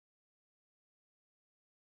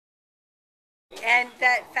And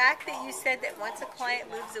that fact that you said that once a client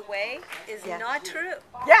moves away is not true.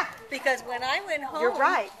 Yeah. Because when I went home You're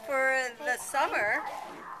right. for the summer,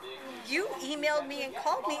 you emailed me and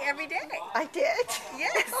called me every day. I did.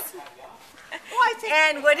 Yes. Well,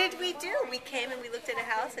 and what did we do? We came and we looked at a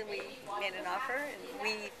house and we made an offer, and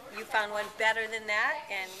you found one better than that,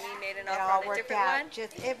 and we made an offer on a different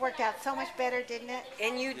one. It worked out so much better, didn't it?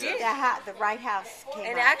 And you did. The right house came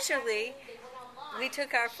And up. actually, we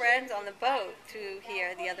took our friends on the boat to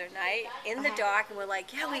here the other night in the dark, and we're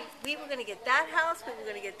like, yeah, we were going to get that house, we were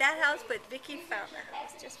going to get that house, but Vicki found the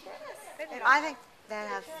house just for us. And I think that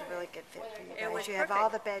house is a really good fit for you guys. It was you perfect. have all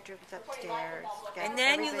the bedrooms upstairs. And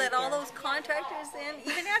then you let all those contractors in,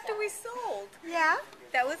 even after we sold. Yeah.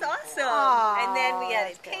 That was awesome. Aww, and then we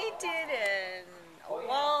had it painted and a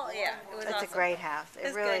wall. Yeah, it was awesome. It's a great house.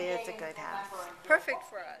 It really is a good house. Perfect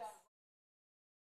for us.